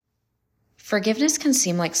Forgiveness can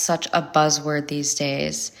seem like such a buzzword these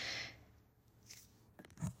days.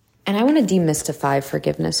 And I want to demystify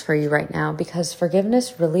forgiveness for you right now, because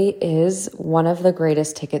forgiveness really is one of the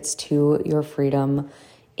greatest tickets to your freedom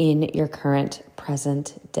in your current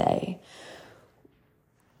present day.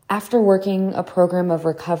 After working a program of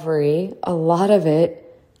recovery, a lot of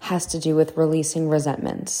it has to do with releasing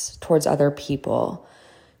resentments towards other people,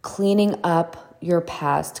 cleaning up your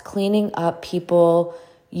past, cleaning up people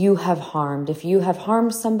you have harmed. If you have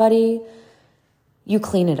harmed somebody, you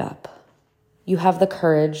clean it up. You have the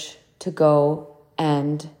courage to go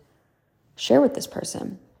and share with this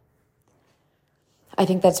person. I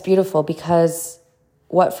think that's beautiful, because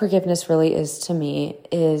what forgiveness really is to me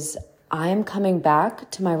is I'm coming back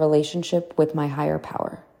to my relationship with my higher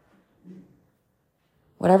power.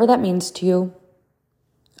 Whatever that means to you,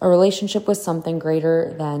 a relationship with something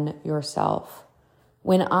greater than yourself.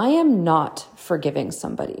 When I am not forgiving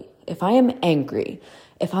somebody, if I am angry,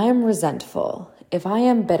 if I am resentful, if I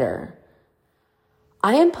am bitter,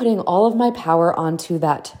 I am putting all of my power onto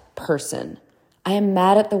that person. I am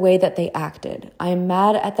mad at the way that they acted. I am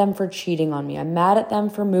mad at them for cheating on me. I'm mad at them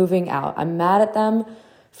for moving out. I'm mad at them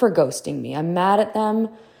for ghosting me. I'm mad at them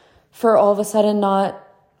for all of a sudden not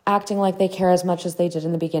acting like they care as much as they did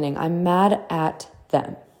in the beginning. I'm mad at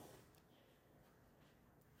them.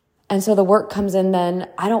 And so the work comes in then,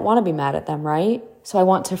 I don't want to be mad at them, right? So I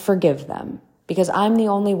want to forgive them, because I'm the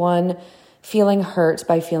only one feeling hurt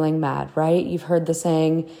by feeling mad, right? You've heard the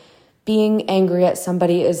saying, being angry at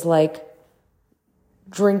somebody is like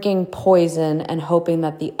drinking poison and hoping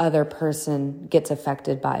that the other person gets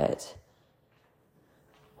affected by it.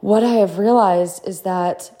 What I have realized is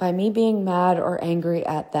that by me being mad or angry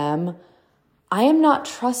at them, I am not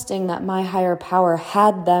trusting that my higher power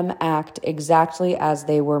had them act exactly as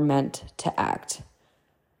they were meant to act.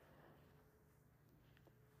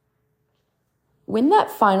 When that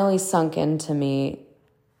finally sunk into me,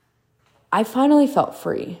 I finally felt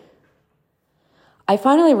free. I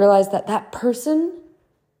finally realized that that person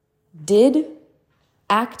did,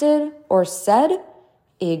 acted, or said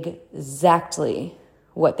exactly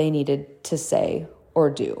what they needed to say or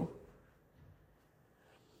do.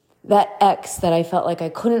 That ex that I felt like I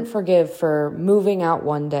couldn't forgive for moving out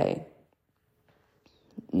one day.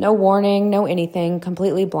 No warning, no anything,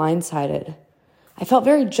 completely blindsided. I felt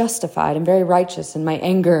very justified and very righteous in my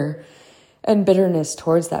anger and bitterness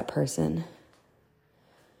towards that person.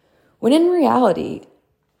 When in reality,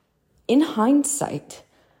 in hindsight,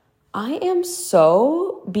 I am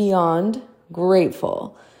so beyond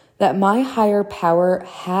grateful that my higher power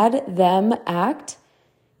had them act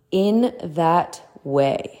in that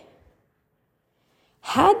way.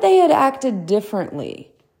 Had they had acted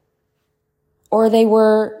differently, or they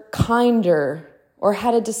were kinder, or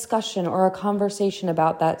had a discussion or a conversation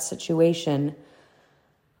about that situation,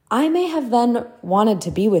 I may have then wanted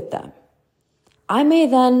to be with them. I may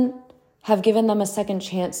then have given them a second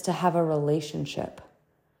chance to have a relationship.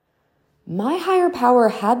 My higher power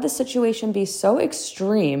had the situation be so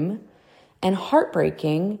extreme and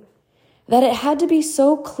heartbreaking that it had to be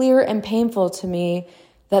so clear and painful to me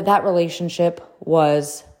that that relationship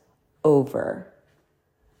was over.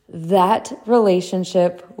 That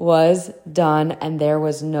relationship was done, and there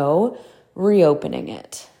was no reopening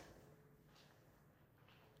it.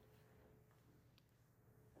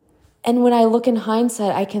 And when I look in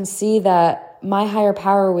hindsight, I can see that my higher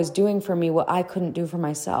power was doing for me what I couldn't do for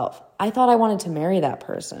myself. I thought I wanted to marry that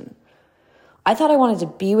person. I thought I wanted to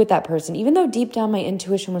be with that person, even though deep down my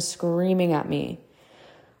intuition was screaming at me.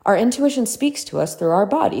 Our intuition speaks to us through our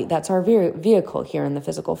body. That's our vehicle here in the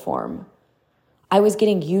physical form. I was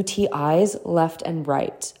getting UTIs left and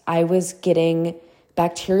right. I was getting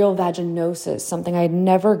bacterial vaginosis, something I had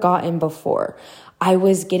never gotten before. I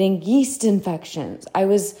was getting yeast infections. I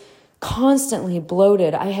was constantly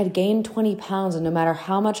bloated. I had gained 20 pounds, and no matter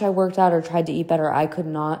how much I worked out or tried to eat better, I could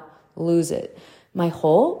not lose it. My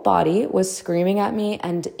whole body was screaming at me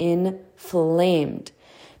and inflamed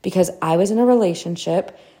because I was in a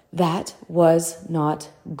relationship that was not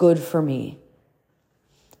good for me.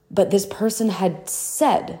 But this person had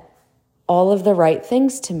said all of the right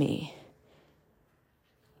things to me.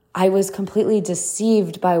 I was completely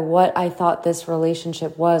deceived by what I thought this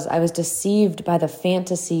relationship was. I was deceived by the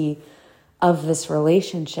fantasy of this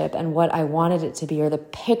relationship and what I wanted it to be, or the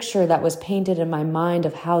picture that was painted in my mind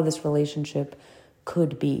of how this relationship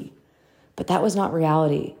could be. But that was not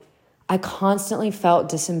reality. I constantly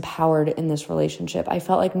felt disempowered in this relationship. I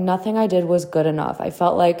felt like nothing I did was good enough. I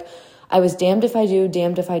felt like I was damned if I do,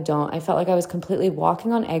 damned if I don't. I felt like I was completely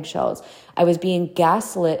walking on eggshells. I was being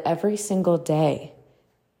gaslit every single day.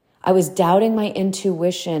 I was doubting my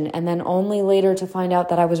intuition, and then only later to find out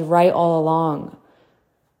that I was right all along.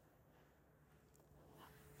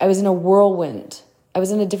 I was in a whirlwind. I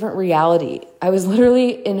was in a different reality. I was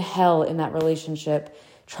literally in hell in that relationship,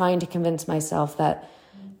 trying to convince myself that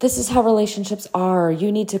this is how relationships are.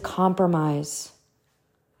 You need to compromise.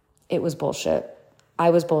 It was bullshit. I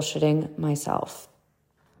was bullshitting myself.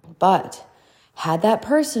 But had that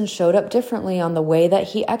person showed up differently on the way that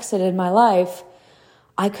he exited my life,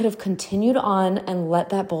 I could have continued on and let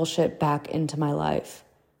that bullshit back into my life.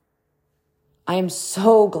 I am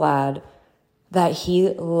so glad that he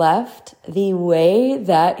left the way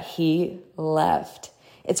that he left.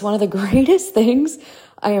 It's one of the greatest things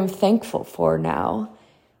I am thankful for now.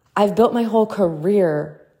 I've built my whole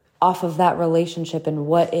career off of that relationship and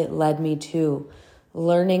what it led me to,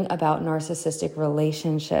 learning about narcissistic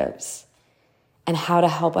relationships and how to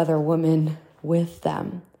help other women with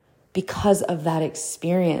them because of that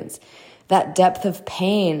experience, that depth of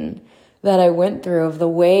pain that I went through of the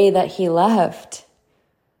way that he left.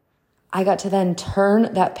 I got to then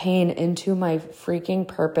turn that pain into my freaking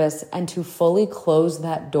purpose and to fully close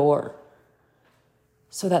that door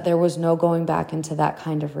so that there was no going back into that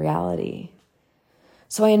kind of reality.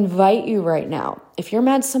 So I invite you right now, if you're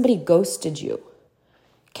mad somebody ghosted you,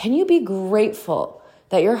 can you be grateful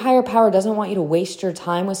that your higher power doesn't want you to waste your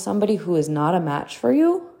time with somebody who is not a match for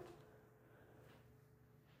you?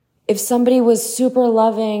 If somebody was super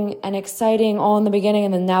loving and exciting all in the beginning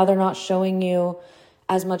and then now they're not showing you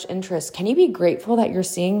as much interest, can you be grateful that you're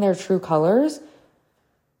seeing their true colors?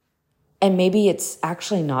 And maybe it's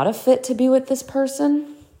actually not a fit to be with this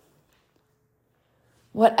person?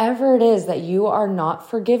 Whatever it is that you are not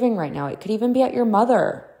forgiving right now, it could even be at your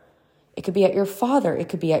mother. It could be at your father. It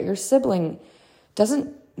could be at your sibling.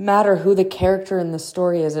 Doesn't matter who the character in the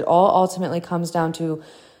story is. It all ultimately comes down to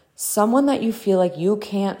someone that you feel like you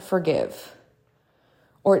can't forgive,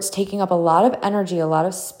 or it's taking up a lot of energy, a lot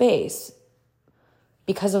of space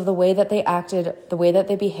because of the way that they acted, the way that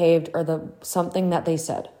they behaved, or something that they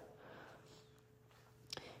said.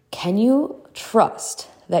 Can you trust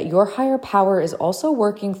that your higher power is also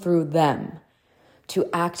working through them to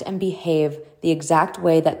act and behave the exact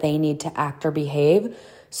way that they need to act or behave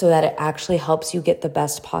so that it actually helps you get the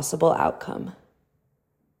best possible outcome?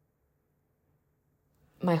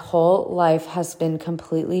 My whole life has been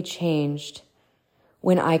completely changed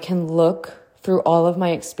when I can look through all of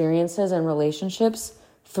my experiences and relationships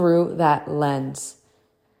through that lens.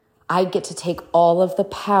 I get to take all of the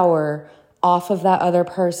power off of that other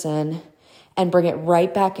person and bring it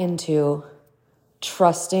right back into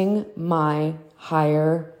trusting my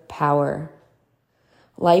higher power.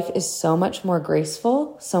 Life is so much more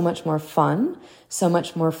graceful, so much more fun, so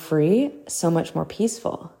much more free, so much more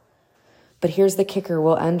peaceful. But here's the kicker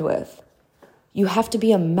we'll end with. You have to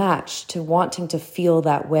be a match to wanting to feel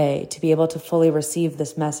that way, to be able to fully receive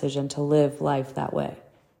this message and to live life that way.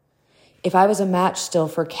 If I was a match still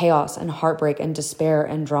for chaos and heartbreak and despair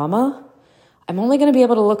and drama, I'm only going to be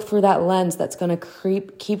able to look through that lens that's going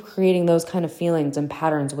to keep creating those kind of feelings and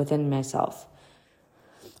patterns within myself.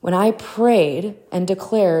 When I prayed and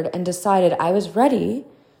declared and decided I was ready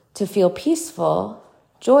to feel peaceful,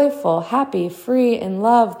 joyful, happy, free, in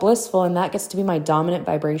love, blissful, and that gets to be my dominant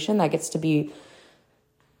vibration, that gets to be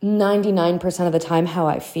 99% of the time how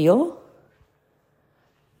I feel,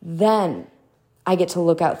 then I get to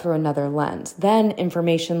look out through another lens. Then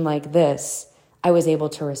information like this, I was able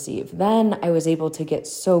to receive. Then I was able to get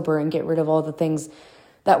sober and get rid of all the things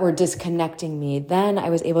that were disconnecting me. Then I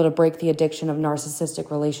was able to break the addiction of narcissistic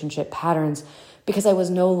relationship patterns because I was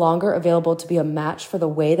no longer available to be a match for the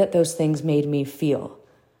way that those things made me feel.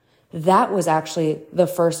 That was actually the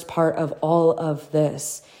first part of all of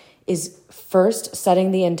this, is first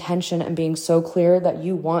setting the intention and being so clear that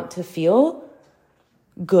you want to feel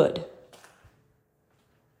good.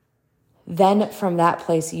 Then from that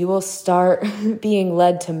place, you will start being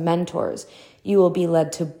led to mentors. You will be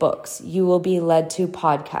led to books. You will be led to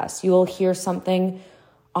podcasts. You will hear something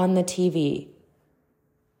on the TV.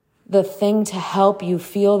 The thing to help you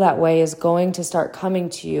feel that way is going to start coming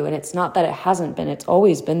to you. And it's not that it hasn't been. It's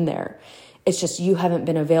always been there. It's just you haven't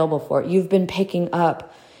been available for it. You've been picking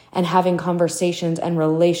up and having conversations and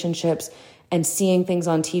relationships and seeing things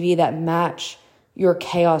on TV that match your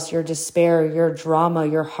chaos, your despair, your drama,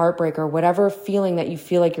 your heartbreak, or whatever feeling that you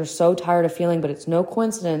feel like you're so tired of feeling, but it's no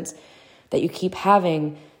coincidence that you keep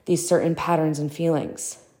having these certain patterns and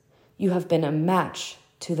feelings. You have been a match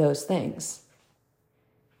to those things.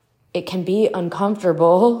 It can be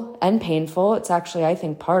uncomfortable and painful. It's actually, I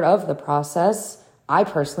think, part of the process. I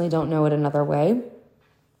personally don't know it another way.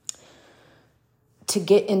 to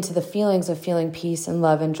get into the feelings of feeling peace and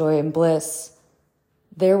love and joy and bliss,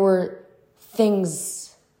 there were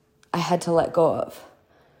things I had to let go of.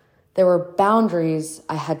 There were boundaries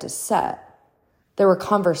I had to set. There were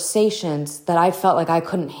conversations that I felt like I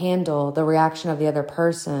couldn't handle the reaction of the other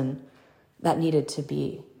person that needed to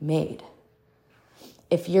be made.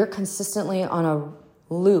 If you're consistently on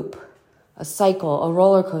a loop, a cycle, a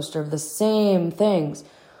roller coaster of the same things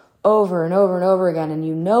over and over and over again, and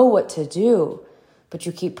you know what to do, but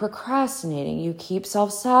you keep procrastinating, you keep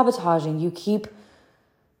self-sabotaging, you keep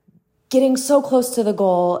getting so close to the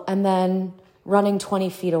goal and then running 20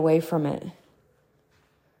 feet away from it.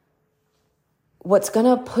 What's going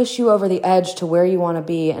to push you over the edge to where you want to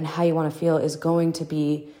be and how you want to feel is going to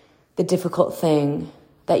be the difficult thing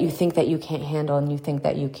that you think that you can't handle and you think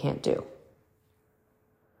that you can't do.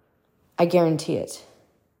 I guarantee it.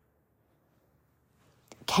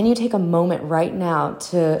 Can you take a moment right now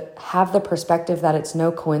to have the perspective that it's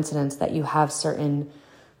no coincidence that you have certain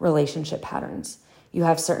relationship patterns? You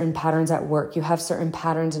have certain patterns at work. You have certain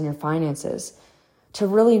patterns in your finances. To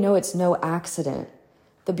really know it's no accident.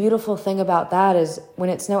 The beautiful thing about that is when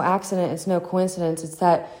it's no accident, it's no coincidence. It's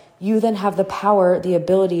that you then have the power, the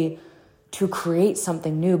ability to create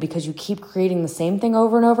something new because you keep creating the same thing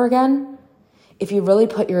over and over again. If you really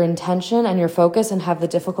put your intention and your focus and have the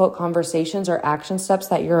difficult conversations or action steps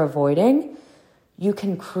that you're avoiding, you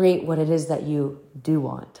can create what it is that you do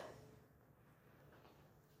want.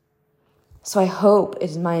 So I hope, it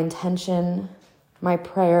is my intention, my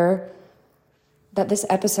prayer, that this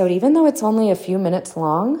episode, even though it's only a few minutes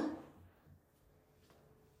long,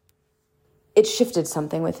 it shifted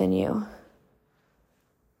something within you.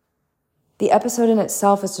 The episode in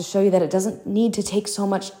itself is to show you that it doesn't need to take so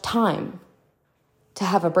much time to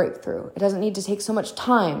have a breakthrough. It doesn't need to take so much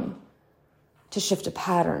time to shift a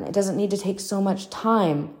pattern. It doesn't need to take so much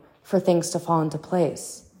time for things to fall into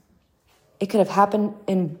place. It could have happened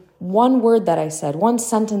in one word that I said, one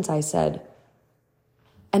sentence I said,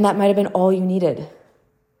 and that might have been all you needed.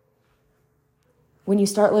 When you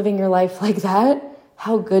start living your life like that,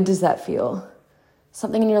 how good does that feel?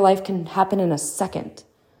 Something in your life can happen in a second,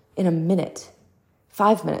 in a minute,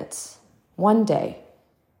 5 minutes, one day.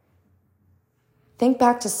 Think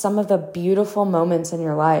back to some of the beautiful moments in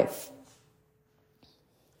your life.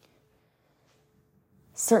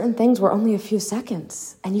 Certain things were only a few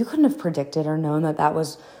seconds, and you couldn't have predicted or known that that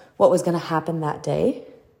was what was going to happen that day.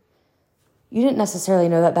 You didn't necessarily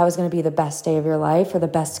know that that was going to be the best day of your life or the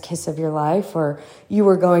best kiss of your life, or you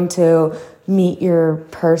were going to meet your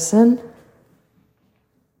person.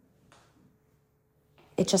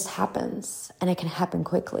 It just happens, and it can happen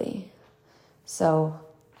quickly. So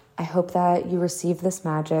I hope that you receive this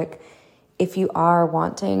magic. If you are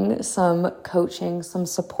wanting some coaching, some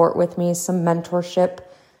support with me, some mentorship,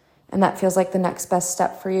 and that feels like the next best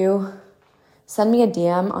step for you, send me a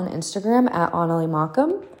DM on Instagram at Annalie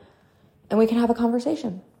Malcolm, and we can have a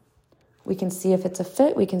conversation. We can see if it's a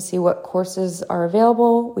fit. We can see what courses are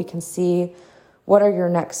available. We can see what are your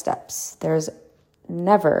next steps. There's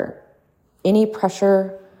never any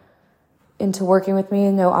pressure into working with me,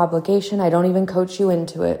 no obligation. I don't even coach you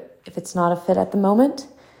into it. If it's not a fit at the moment,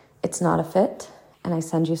 it's not a fit, and I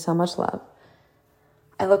send you so much love.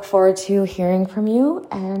 I look forward to hearing from you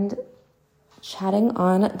and chatting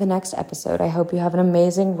on the next episode. I hope you have an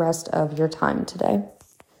amazing rest of your time today.